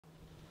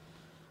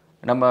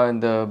நம்ம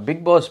இந்த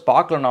big pass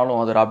பார்க்கலனாலும்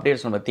அதோட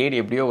அப்டேட்ஸ் நம்ம தேடி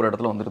எப்படியோ ஒரு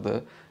இடத்துல வந்துடுது.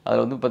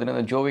 அதில் வந்து பார்த்தீங்கன்னா,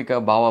 இந்த ஜோவிகா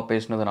பாவா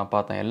பேசினதை நான்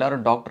பார்த்தேன்.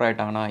 எல்லாரும் டாக்டர்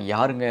ஆகிட்டாங்கன்னா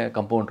யாருங்க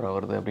கம்பவுண்டர்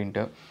வருது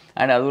அப்படின்ட்டு.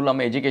 அண்ட் அதுவும்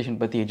இல்லாமல்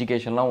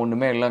எஜுகேஷன்லாம்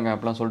ஒன்றுமே இல்லைங்க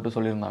அப்படிலாம்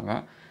சொல்லியிருந்தாங்க.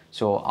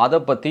 ஸோ அதை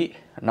பற்றி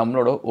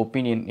நம்மளோட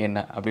ஒப்பீனியன் என்ன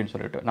அப்படின்னு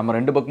சொல்லிட்டு நம்ம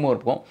ரெண்டு பக்கமும்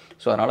இருப்போம்.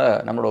 ஸோ அதனால்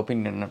நம்மளோட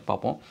ஒப்பீனியன் என்னன்னு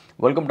பார்ப்போம்.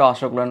 Welcome to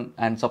Raghulan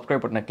and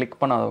subscribe பட்டனை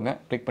கிளிக் பண்ணாதவங்க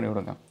கிளிக் பண்ணி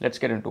விடுங்க.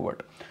 Let's get into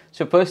it.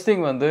 So first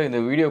thing வந்து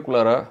இந்த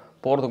வீடியோக்குள்ளார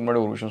போகிறதுக்கு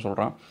முன்னாடி ஒரு விஷயம்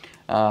சொல்கிறேன்.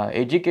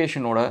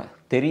 எஜுகேஷனோட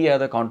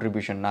தெரியாத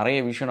கான்ட்ரிபியூஷன் நிறைய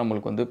விஷயம்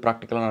நம்மளுக்கு வந்து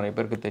ப்ராக்டிக்கலாக நிறைய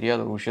பேருக்கு தெரியாத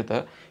ஒரு விஷயத்த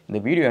இந்த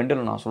வீடியோ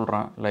எண்டில் நான்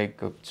சொல்கிறேன்.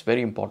 Like it's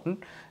very important.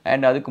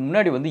 And அதுக்கு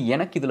முன்னாடி வந்து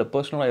எனக்கு இதில்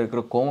பர்சனலாக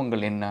இருக்கிற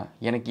கோவங்கள் என்ன,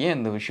 எனக்கு ஏன்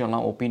இந்த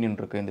விஷயம்லாம் ஒப்பீனியன்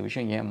இருக்குது, இந்த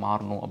விஷயம் ஏன்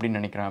மாறணும் அப்படின்னு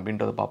நினைக்கிறேன்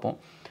அப்படின்றத பார்ப்போம்.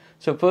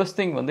 ஸோ ஃபர்ஸ்ட்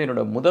திங் வந்து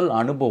என்னோடய முதல்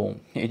அனுபவம்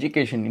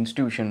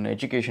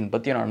எஜுகேஷன்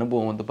பற்றியான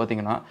அனுபவம் வந்து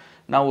பார்த்திங்கன்னா,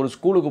 நான் ஒரு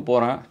ஸ்கூலுக்கு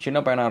போகிறேன், சின்ன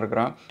பையனாக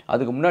இருக்கிறேன்.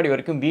 அதுக்கு முன்னாடி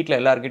வரைக்கும் வீட்டில்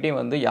எல்லாருக்கிட்டையும்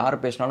வந்து யார்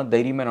பேசினாலும்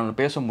தைரியமாக என்னால்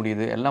பேச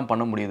முடியுது, எல்லாம்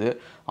பண்ண முடியுது.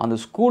 அந்த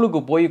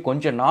ஸ்கூலுக்கு போய்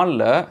கொஞ்ச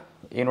நாளில்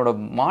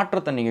என்னோடய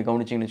மாற்றத்தை நீங்கள்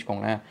கவனிச்சிங்கன்னு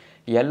வச்சுக்கோங்களேன்,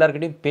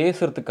 எல்லாருக்கிட்டையும்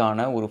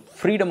பேசுகிறதுக்கான ஒரு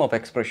ஃப்ரீடம் ஆஃப்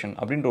எக்ஸ்ப்ரெஷன்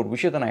அப்படின்ற ஒரு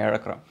விஷயத்தை நான்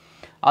இழக்கிறேன்.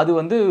 அது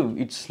வந்து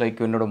இட்ஸ்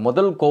லைக் என்னோடய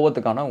முதல்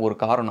கோவத்துக்கான ஒரு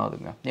காரணம்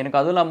அதுங்க. எனக்கு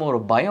அது இல்லாமல் ஒரு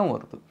பயம்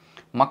வருது,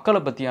 மக்களை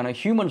பற்றியான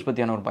ஹியூமன்ஸ்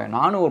பற்றியான ஒரு பயம்.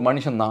 நானும் ஒரு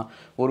மனுஷன் தான்.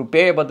 ஒரு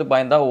பேயை பார்த்து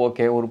பயந்தா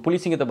ஓகே, ஒரு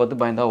புலிசிங்கத்தை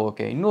பார்த்து பயந்தா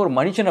ஓகே, இன்னொரு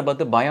மனுஷனை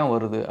பார்த்து பயம்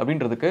வருது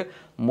அப்படின்றதுக்கு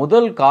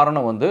முதல்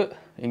காரணம் வந்து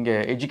இங்கே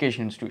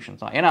எஜுகேஷன்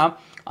இன்ஸ்டிடியூஷன்ஸ் தான். ஏன்னா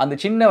அந்த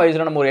சின்ன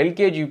வயசில் நம்ம ஒரு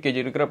எல்கேஜி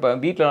யூகேஜி இருக்கிறப்ப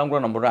வீட்டிலலாம்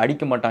கூட நம்மளோட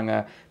அடிக்க மாட்டாங்க,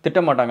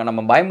 திட்ட மாட்டாங்க,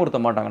 நம்ம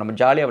பயமுறுத்த மாட்டாங்க, நம்ம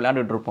ஜாலியாக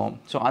விளையாண்டுட்டு இருப்போம்.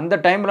 ஸோ அந்த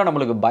டைமில்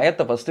நம்மளுக்கு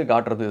பயத்தை ஃபஸ்ட்டு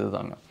காட்டுறது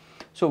இதுதாங்க.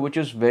 So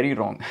which is very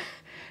wrong.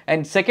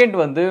 And second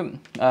வந்து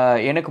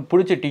எனக்கு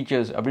பிடிச்ச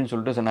டீச்சர்ஸ் அப்படின்னு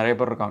சொல்லிட்டு நிறைய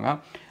பேர் இருக்காங்க.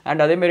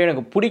 அண்ட் அதேமாரி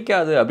எனக்கு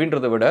பிடிக்காது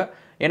அப்படின்றத விட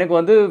எனக்கு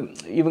வந்து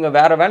இவங்க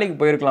வேறு வேலைக்கு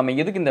போயிருக்கலாமே,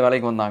 எதுக்கு இந்த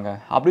வேலைக்கு வந்தாங்க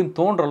அப்படின்னு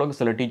தோன்ற அளவுக்கு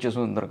சில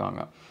டீச்சர்ஸும்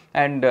இருந்திருக்காங்க.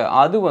 அண்ட்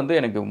அது வந்து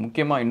எனக்கு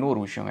முக்கியமாக இன்னொரு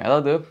விஷயங்க.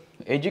 அதாவது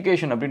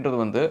எஜுகேஷன் அப்படின்றது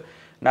வந்து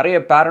நிறைய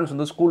பேரண்ட்ஸ்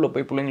வந்து ஸ்கூலில்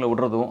போய் பிள்ளைங்களை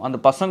விடுறதும், அந்த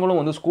பசங்களும்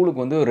வந்து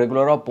ஸ்கூலுக்கு வந்து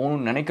ரெகுலராக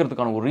போகணும்னு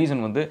நினைக்கிறதுக்கான ஒரு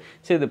ரீசன் வந்து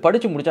சரி இது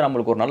படித்து முடித்தா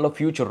நம்மளுக்கு ஒரு நல்ல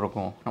ஃப்யூச்சர்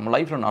இருக்கும், நம்ம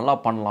லைஃப்பில் நல்லா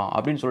பண்ணலாம்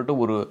அப்படின்னு சொல்லிட்டு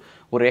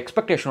ஒரு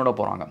எக்ஸ்பெக்டேஷனோட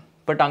போகிறாங்க.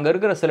 பட் அங்கே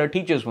இருக்கிற சில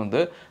டீச்சர்ஸ் வந்து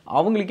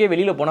அவங்களுக்கே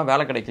வெளியில் போனால்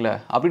வேலை கிடைக்கல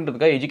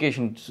அப்படின்றதுக்காக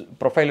எஜுகேஷன்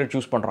ப்ரொஃபைலை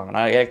சூஸ் பண்ணுறாங்க.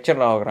 நான்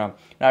லெக்சர் ஆகிறேன்,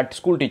 நான்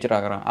ஸ்கூல் டீச்சர்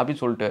ஆகிறேன்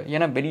அப்படின்னு சொல்லிட்டு.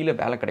 ஏன்னா வெளியில்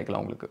வேலை கிடைக்கல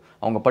அவங்களுக்கு,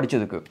 அவங்க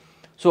படித்ததுக்கு.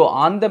 ஸோ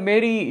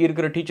அந்தமாரி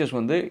இருக்கிற டீச்சர்ஸ்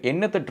வந்து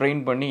என்னத்தை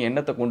ட்ரெயின் பண்ணி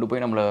என்னத்தை கொண்டு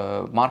போய் நம்மளை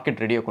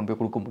மார்க்கெட் ரெடியாக கொண்டு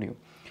போய் கொடுக்க முடியும்.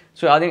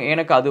 ஸோ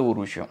எனக்கு அது ஒரு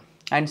விஷயம்.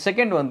 அண்ட்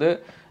செகண்ட் வந்து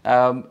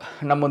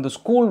நம்ம இந்த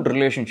ஸ்கூல்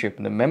ரிலேஷன்ஷிப்,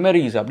 இந்த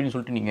மெமரிஸ் அப்படின்னு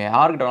சொல்லிட்டு நீங்கள்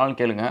யார்கிட்ட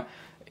வேணாலும் கேளுங்க.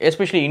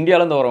 எஸ்பெஷலி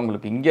இந்தியாவிலேருந்து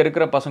வரவங்களுக்கு, இங்கே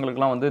இருக்கிற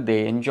பசங்களுக்குலாம் வந்து தே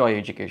என்ஜாய்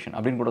எஜுகேஷன்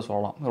அப்படின்னு கூட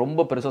சொல்லலாம்.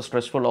 ரொம்ப பெருசாக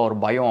ஸ்ட்ரெஸ்ஃபுல்லாக ஒரு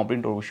பயம்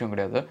அப்படின்ற ஒரு விஷயம்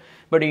கிடையாது.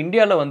 பட்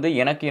இந்தியாவில் வந்து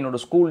எனக்கு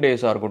என்னோடய ஸ்கூல்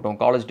டேஸாக இருக்கட்டும்,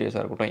 காலேஜ்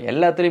டேஸாக இருக்கட்டும்,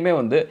 எல்லாத்துலேயுமே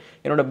வந்து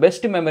என்னோடய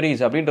பெஸ்ட்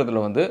மெமரிஸ்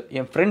அப்படின்றதுல வந்து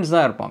என் ஃப்ரெண்ட்ஸ்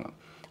தான் இருப்பாங்க.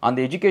 அந்த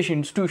எஜுகேஷன்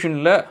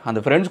இன்ஸ்டிடியூஷனில் அந்த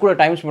ஃப்ரெண்ட்ஸ் கூட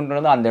டைம் ஸ்பெண்ட்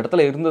பண்ணுறது அந்த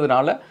இடத்துல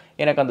இருந்ததுனால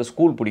எனக்கு அந்த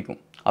ஸ்கூல் பிடிக்கும்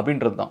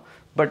அப்படின்றது தான்.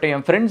 பட்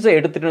என் ஃப்ரெண்ட்ஸை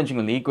எடுத்துகிட்டுன்னு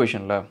வச்சுக்கோங்க, இந்த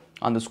ஈக்குவேஷனில்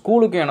அந்த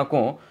ஸ்கூலுக்கு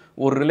எனக்கும்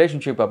ஒரு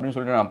ரிலேஷன்ஷிப் அப்படின்னு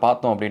சொல்லிட்டு நான்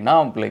பார்த்தோம் அப்படின்னா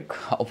லைக்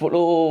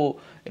அவ்வளோ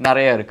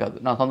நிறையா இருக்காது,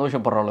 நான்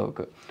சந்தோஷப்படுற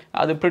அளவுக்கு.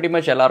 அது ப்ரிட்டி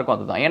மச் எல்லாருக்கும்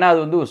அதுதான். ஏன்னா அது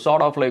வந்து ஒரு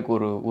சார்ட் ஆஃப் லைக்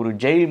ஒரு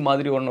ஜெயில்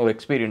மாதிரி ஒரு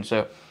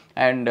எக்ஸ்பீரியன்ஸு.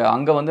 அண்ட்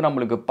அங்கே வந்து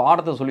நம்மளுக்கு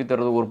பாடத்தை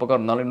சொல்லித்தரது ஒரு பக்கம்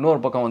இருந்தாலும், இன்னொரு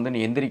பக்கம் வந்து நீ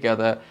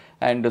எந்திரிக்காத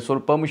அண்ட்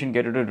பெர்மிஷன்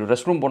கேட்டுட்டு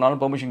ரெஸ்ட் ரூம்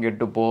போனாலும் பெர்மிஷன்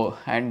கேட்டு போ,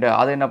 அண்ட்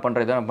அதை என்ன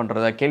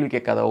பண்ணுறதா கேள்வி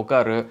கேட்காத,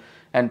 உட்காரு,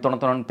 அண்ட்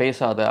தொணன்னு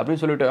பேசாத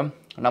அப்படின்னு சொல்லிட்டு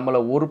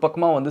நம்மளை ஒரு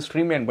பக்கமாக வந்து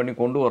ஸ்ட்ரீம்லைன் பண்ணி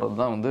கொண்டு வரது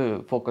தான் வந்து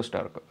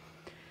ஃபோக்கஸ்டாக இருக்குது.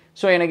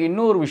 ஸோ எனக்கு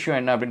இன்னொரு விஷயம்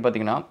என்ன அப்படின்னு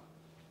பார்த்தீங்கன்னா,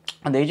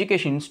 அந்த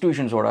எஜுகேஷன்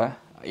இன்ஸ்டிடியூஷன்ஸோட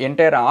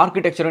என்டையர்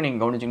ஆர்கிடெக்சரை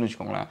நீங்கள் கவனிச்சிங்கன்னு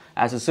வச்சுக்கோங்களேன்.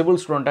 ஆஸ் எ சிவில்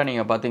ஸ்டூடெண்ட்டாக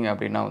நீங்கள் பார்த்தீங்க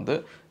அப்படின்னா வந்து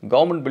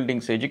கவர்மெண்ட்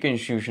பில்டிங்ஸ், எஜுகேஷன்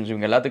இன்ஸ்டிடியூஷன்ஸ்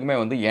இவங்க எல்லாத்துக்குமே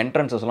வந்து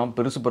என்ட்ரன்ஸஸ்லாம்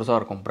பெருசாக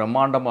இருக்கும்,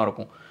 பிரம்மாண்டமாக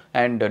இருக்கும்.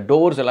 அண்ட்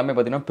டோர்ஸ் எல்லாமே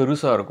பார்த்திங்கன்னா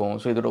பெருசாக இருக்கும்.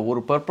 ஸோ இதோட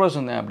ஒரு பர்பஸ்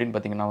என்ன அப்படின்னு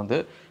பார்த்தீங்கன்னா வந்து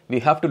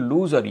we have to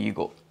lose our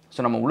ego.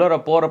 So நம்ம உள்ளார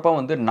போகிறப்ப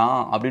வந்து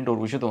நான் அப்படின்ற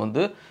ஒரு விஷயத்தை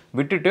வந்து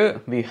விட்டுட்டு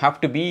we have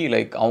to be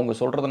like அவங்க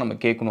சொல்கிறத நம்ம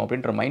கேட்கணும்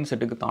அப்படின்ற மைண்ட்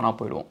செட்டுக்கு தானாக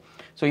போயிடுவோம்.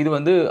 ஸோ இது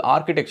வந்து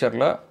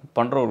ஆர்கிடெக்சரில்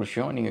பண்ணுற ஒரு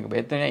விஷயம். நீங்கள்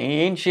எத்தனை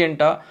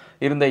ஏன்ஷியண்ட்டாக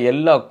இருந்த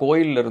எல்லா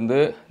கோயிலிருந்து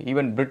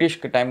ஈவன்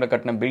பிரிட்டிஷ்க்கு டைமில்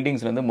கட்டின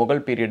பில்டிங்ஸ்லேருந்து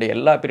முகல் பீரியடு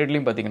எல்லா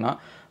பீரியட்லையும் பார்த்திங்கன்னா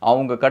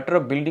அவங்க கட்டுற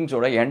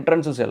பில்டிங்ஸோட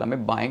என்ட்ரன்ஸஸ் எல்லாமே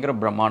பயங்கர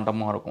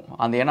பிரம்மாண்டமாக இருக்கும்.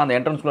 ஏன்னா அந்த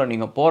என்ட்ரன்ஸ்குள்ளே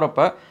நீங்கள்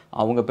போகிறப்ப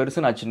அவங்க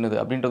பெருசு நான் சின்னது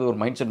அப்படின்றது ஒரு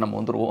மைண்ட் செட் நம்ம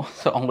வந்துடுவோம்.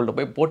 ஸோ அவங்கள்ட்ட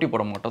போய் போட்டி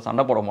போட மாட்டோம்,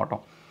 சண்டை போட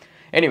மாட்டோம்.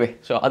 எனிவே,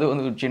 ஸோ அது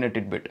வந்து ஒரு சின்ன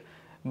titbit.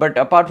 But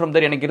apart from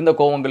that எனக்கு இருந்த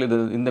கோவங்கள் இது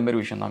இந்தமாரி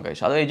விஷயம் தான்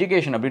கைஸ். அதாவது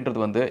எஜுகேஷன் அப்படின்றது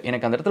வந்து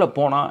எனக்கு அந்த இடத்துல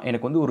போனால்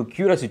எனக்கு வந்து ஒரு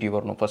க்யூரியாசிட்டி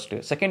வரணும்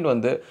ஃபஸ்ட்டு. செகண்ட்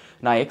வந்து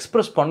நான்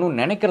எக்ஸ்ப்ரெஸ்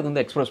பண்ணணும்னு நினைக்கிறது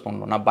வந்து எக்ஸ்ப்ரெஸ்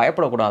பண்ணணும், நான்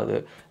பயப்படக்கூடாது.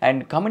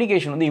 அண்ட்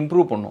கம்யூனிகேஷன் வந்து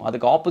இம்ப்ரூவ் பண்ணணும்,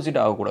 அதுக்கு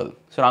ஆப்போசிட் ஆகக்கூடாது.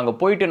 ஸோ நான் அங்கே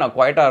போயிட்டு நான்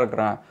குவைட்டாக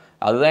இருக்கிறேன்,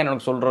 அதுதான்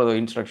எனக்கு சொல்கிறது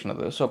இன்ஸ்ட்ரக்ஷன்.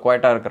 அது ஸோ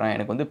குவைட்டாக இருக்கிறேன்,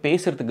 எனக்கு வந்து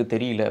பேசுகிறதுக்கு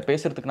தெரியல,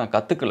 பேசுகிறதுக்கு நான்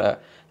கற்றுக்கல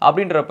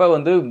அப்படின்றப்ப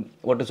வந்து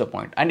what is a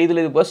point. And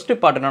இதில் இது பெஸ்ட்டு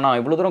பார்ட் என்னன்னா,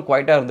 இவ்வளோ தூரம்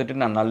குவைட்டாக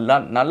இருந்துட்டு நான்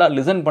நல்லா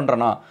லிசன்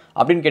பண்ணுறேன்னா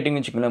அப்படின்னு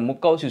கேட்டிங்கன்னு வச்சுக்கோங்களேன்,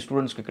 முக்கால்வாசி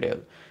ஸ்டூடெண்ட்ஸ்க்கு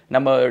கிடையாது.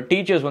 நம்ம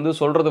டீச்சர்ஸ் வந்து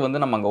சொல்கிறது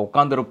வந்து நம்ம அங்கே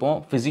உட்காந்துருப்போம்,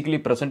 physically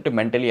present,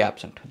 mentally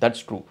absent.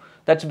 That's true.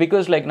 That's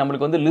because like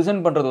நம்மளுக்கு வந்து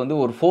லிசன் பண்ணுறது வந்து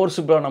ஒரு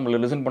ஃபோர்ஸிபிளாக நம்மளை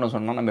லிசன் பண்ண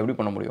சொன்னால் நம்ம எப்படி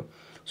பண்ண முடியும்?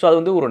 ஸோ அது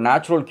வந்து ஒரு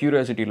நேச்சுரல்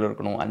கியூரியாசிட்டியில்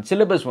இருக்கணும். அண்ட்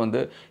சிலபஸ் வந்து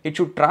it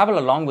should travel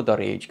along with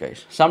our age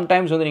guys.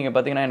 Sometimes வந்து நீங்கள்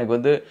பார்த்தீங்கன்னா எனக்கு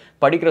வந்து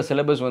படிக்கிற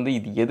சிலபஸ் வந்து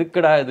இது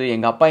எதுக்குடா இது,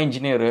 எங்கள் அப்பா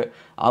இன்ஜினியர்,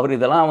 அவர்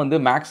இதெல்லாம் வந்து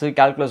மேக்ஸு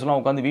கால்குலஸ்லாம்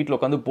உட்காந்து வீட்டில்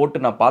உட்காந்து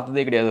போட்டு நான்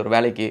பார்த்ததே கிடையாது ஒரு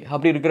வேலைக்கு.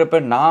 அப்படி இருக்கிறப்ப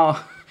நான்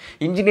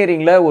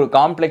இன்ஜினியரிங்கில் ஒரு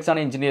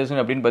காம்ப்ளெக்ஸான இன்ஜினியர்ஸ்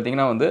அப்படின்னு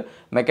பார்த்தீங்கன்னா வந்து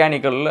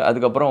மெக்கானிக்கல்,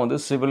 அதுக்கப்புறம் வந்து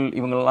சிவில்,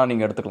 இவங்களெலாம்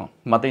நீங்கள் எடுத்துக்கலாம்.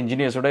 மற்ற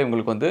இன்ஜினியர்ஸோட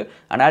இவங்களுக்கு வந்து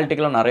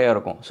அனாலிட்டிக்கலாக நிறையா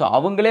இருக்கும். ஸோ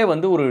அவங்களே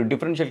வந்து ஒரு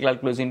டிஃபரன்ஷியல்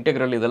கால்குலஸ்,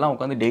 இன்டெக்ரல் இதெல்லாம்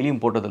உட்காந்து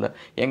டெய்லியும் போட்டதில்லை.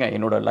 ஏங்க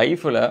என்னோட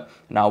லைஃப்பில்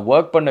நான்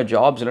ஒர்க் பண்ண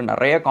ஜாப்ஸில்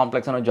நிறைய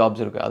காம்ப்ளெக்ஸான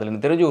ஜாப்ஸ் இருக்குது. அதில்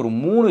எனக்கு தெரிஞ்சு ஒரு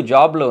 3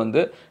 ஜாபில்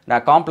வந்து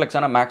நான்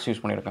காம்ப்ளெக்ஸான மேக்ஸ்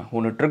யூஸ் பண்ணியிருக்கேன்.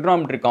 ஒன்று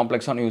ட்ரிக்னாமெட்ரி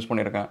காம்ப்ளெக்ஸான யூஸ்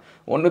பண்ணியிருக்கேன்,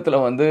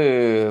 ஒன்றுத்தில் வந்து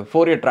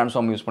ஃபோரியர்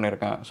ட்ரான்ஸ்ஃபார்ம் யூஸ்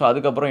பண்ணியிருக்கேன். ஸோ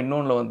அதுக்கப்புறம்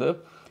இன்னொன்றில் வந்து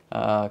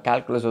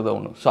கால்குலஸ் ஏதோ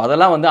ஒன்று. ஸோ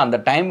அதெல்லாம் வந்து அந்த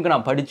டைமுக்கு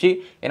நான் படித்து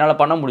என்னால்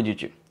பண்ண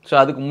முடிஞ்சிச்சு. ஸோ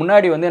அதுக்கு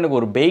முன்னாடி வந்து எனக்கு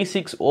ஒரு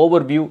பேசிக்ஸ்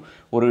ஓவர்வியூ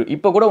ஒரு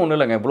இப்போ கூட ஒன்றும்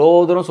இல்லைங்க, இவ்வளோ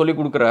தூரம் சொல்லிக்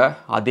கொடுக்குற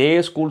அதே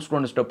ஸ்கூல்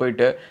ஸ்டூடெண்ட்ஸ்கிட்ட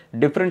போயிட்டு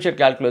டிஃப்ரென்ஷியல்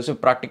கால்குலஸ்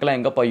ப்ராக்டிக்கலாக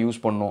எங்கேப்பா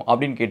யூஸ் பண்ணணும்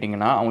அப்படின்னு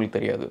கேட்டிங்கன்னா அவங்களுக்கு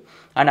தெரியாது.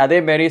 அண்ட்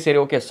அதேமாரி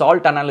சரி ஓகே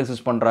சால்ட்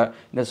அனாலிசிஸ் பண்ணுற,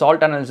 இந்த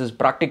சால்ட் அனாலிசிஸ்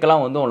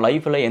ப்ராக்டிக்கலாக வந்து உன்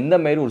லைஃப்பில் எந்த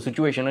மாரி ஒரு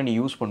சுச்சுவேஷனில் நீ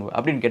யூஸ் பண்ணுவ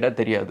அப்படின்னு கேட்டால்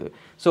தெரியாது.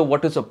 So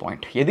what is a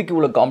point? எதுக்கு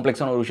இவ்வளோ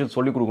காம்ப்ளெக்ஸான ஒரு விஷயம்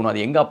சொல்லிக் கொடுக்கணும்,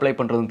 அது எங்கே அப்ளை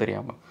பண்ணுறதுன்னு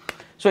தெரியாமல்.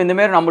 ஸோ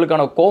இந்தமாரி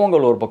நம்மளுக்கான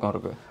கோவங்கள் ஒரு பக்கம்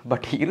இருக்குது.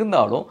 பட்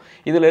இருந்தாலும்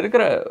இதில்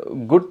இருக்கிற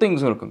குட்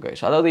திங்ஸும் இருக்குங்க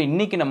கைஸ். அதாவது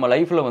இன்றைக்கி நம்ம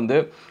லைஃப்பில் வந்து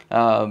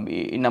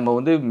நம்ம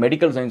வந்து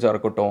மெடிக்கல் சயின்ஸாக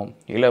இருக்கட்டும்,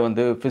 இல்லை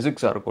வந்து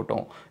ஃபிசிக்ஸாக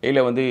இருக்கட்டும்,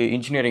 இல்லை வந்து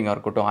இன்ஜினியரிங்காக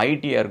இருக்கட்டும்,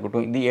 ஐடியாக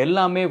இருக்கட்டும், இது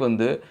எல்லாமே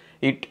வந்து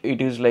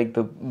it is like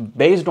the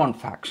based on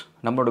facts.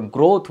 நம்மளோட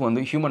க்ரோத்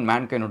வந்து ஹியூமன்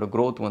மேன்கைனோட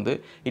க்ரோத் வந்து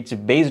இட்ஸ்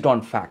பேஸ்ட்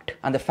ஆன் ஃபேக்ட்.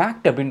 அந்த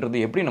ஃபேக்ட்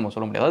அப்படின்றது எப்படி நம்ம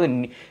சொல்ல முடியாது. அதாவது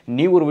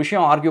நீ ஒரு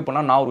விஷயம் ஆர்கியூ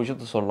பண்ணால் நான் ஒரு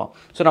விஷயத்த சொல்லலாம்.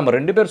 ஸோ நம்ம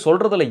 2 பேர்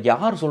சொல்கிறதுல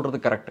யார் சொல்கிறது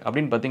கரெக்ட்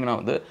அப்படின்னு பார்த்தீங்கன்னா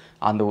வந்து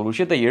அந்த ஒரு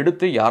விஷயத்தை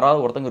எடுத்து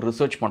யாராவது ஒருத்தங்க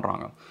ரிசர்ச்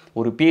பண்ணுறாங்க,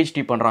 ஒரு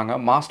பிஹெச்டி பண்ணுறாங்க,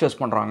 மாஸ்டர்ஸ்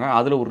பண்ணுறாங்க,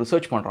 அதில் ஒரு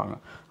ரிசர்ச் பண்ணுறாங்க.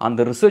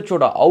 அந்த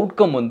ரிசர்ச்சோட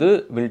அவுட்கம் வந்து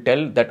வில்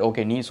டெல் தட்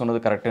ஓகே நீ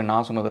சொன்னது கரெக்டு,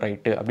 நான் சொன்னது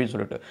ரைட்டு அப்படின்னு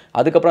சொல்லிட்டு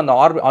அதுக்கப்புறம் அந்த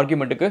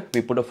ஆர்கியூமெண்ட்டுக்கு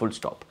we put a full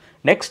stop.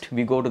 Next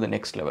we go to the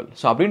next level.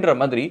 So அப்படின்ற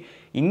மாதிரி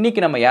இன்றைக்கி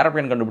நம்ம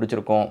ஏரோப்ளேன்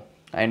கண்டுபிடிச்சிருக்கோம்,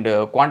 அண்ட்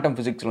குவாண்டம்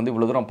ஃபிசிக்ஸில் வந்து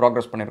இவ்வளோ தூரம்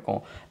ப்ராக்ரஸ் பண்ணியிருக்கோம்,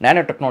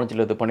 நேனோ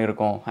டெக்னாலஜியில் இது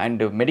பண்ணியிருக்கோம்,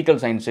 and medical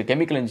science,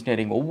 chemical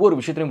engineering, ஒவ்வொரு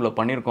விஷயத்தையும் இவ்வளோ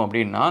பண்ணியிருக்கோம்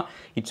அப்படின்னா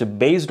it's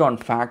based on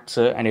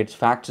facts and it's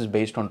facts is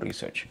based on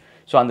research.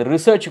 So அந்த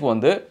ரிசர்ச்சுக்கு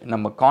வந்து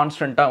நம்ம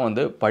கான்ஸ்டண்ட்டாக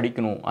வந்து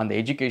படிக்கணும், அந்த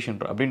எஜுகேஷன்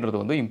அப்படின்றது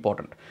வந்து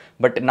இம்பார்ட்டண்ட்.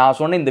 பட் நான்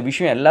சொன்ன இந்த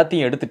விஷயம்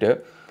எல்லாத்தையும் எடுத்துகிட்டு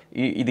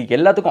இது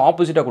எல்லாத்துக்கும்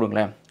ஆப்போசிட்டாக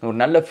கொடுங்களேன். ஒரு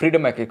நல்ல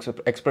ஃப்ரீடம்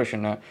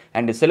எக்ஸ்பிரஷனு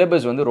அண்ட்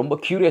சிலபஸ் வந்து ரொம்ப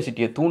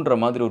க்யூரியாசிட்டியை தூண்டுற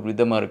மாதிரி ஒரு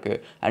விதமாக இருக்குது.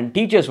 அண்ட்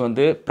டீச்சர்ஸ்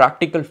வந்து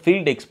ப்ராக்டிக்கல்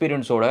ஃபீல்டு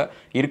எக்ஸ்பீரியன்ஸோட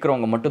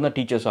இருக்கிறவங்க மட்டும்தான்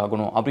டீச்சர்ஸ்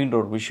ஆகணும் அப்படின்ற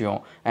ஒரு விஷயம்.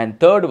 அண்ட்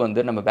தேர்டு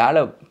வந்து நம்ம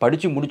வேலை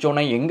படித்து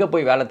முடித்தோன்னே எங்கே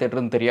போய் வேலை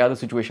தேடுறதுன்னு தெரியாத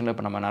சுச்சுவேஷனில்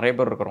இப்போ நம்ம நிறைய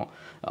பேர் இருக்கிறோம்.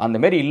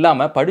 அந்தமாரி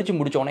இல்லாமல் படித்து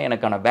முடித்தோன்னே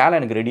எனக்கான வேலை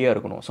எனக்கு ரெடியாக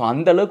இருக்கணும். ஸோ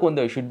அந்தளவுக்கு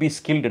வந்து should be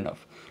skilled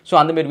enough. So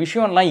அந்தமாரி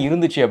விஷயம்லாம்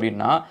இருந்துச்சு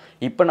அப்படின்னா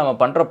இப்போ நம்ம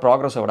பண்ணுற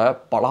ப்ராக்ரஸை விட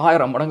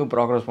பலாயிரம் மடங்கு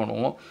ப்ராக்ரஸ்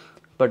பண்ணுவோம்.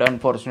 But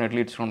unfortunately,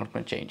 it's not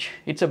going to change.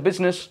 It's a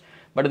business,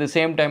 but at the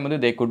same time,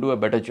 they could do a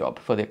better job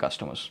for their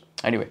customers.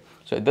 Anyway,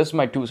 so this is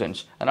my 2 cents.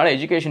 அதனால்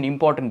education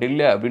important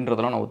இல்லை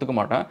அப்படின்றதெல்லாம் நான் ஒத்துக்க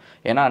மாட்டேன்.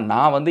 ஏன்னா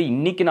நான் வந்து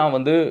இன்றைக்கி நான்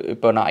வந்து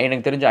இப்போ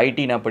எனக்கு தெரிஞ்ச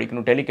ஐடி நான்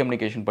படிக்கணும்,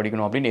 டெலிகம்யூனிகேஷன்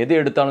படிக்கணும் அப்படின்னு எது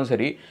எடுத்தாலும்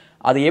சரி,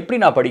 அது எப்படி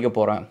நான் படிக்க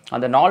போகிறேன்,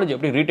 அந்த நாலேஜ்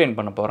எப்படி ரீட்டைன்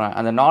பண்ண போகிறேன்,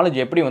 அந்த நாலேஜ்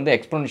எப்படி வந்து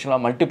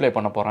எக்ஸ்போனன்ஷியலாக மல்டிப்ளை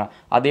பண்ண போகிறேன்,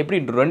 அது எப்படி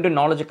 2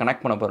 நாலேஜை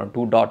கனெக்ட் பண்ண போகிறேன்,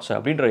 2 டாட்ஸ்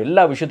அப்படின்ற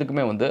எல்லா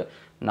விஷயத்துக்குமே வந்து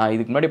நான்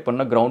இதுக்கு முன்னாடி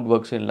பண்ண கிரவுண்ட்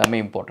ஒர்க்ஸ் எல்லாமே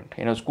இம்பார்ட்டன்ட்.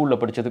 ஏன்னா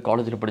ஸ்கூலில் படித்தது,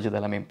 காலேஜில் படித்தது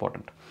எல்லாமே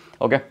important.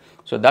 Okay,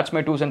 so that's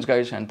my 2 cents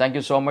guys, and thank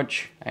you so much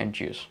and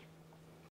cheers.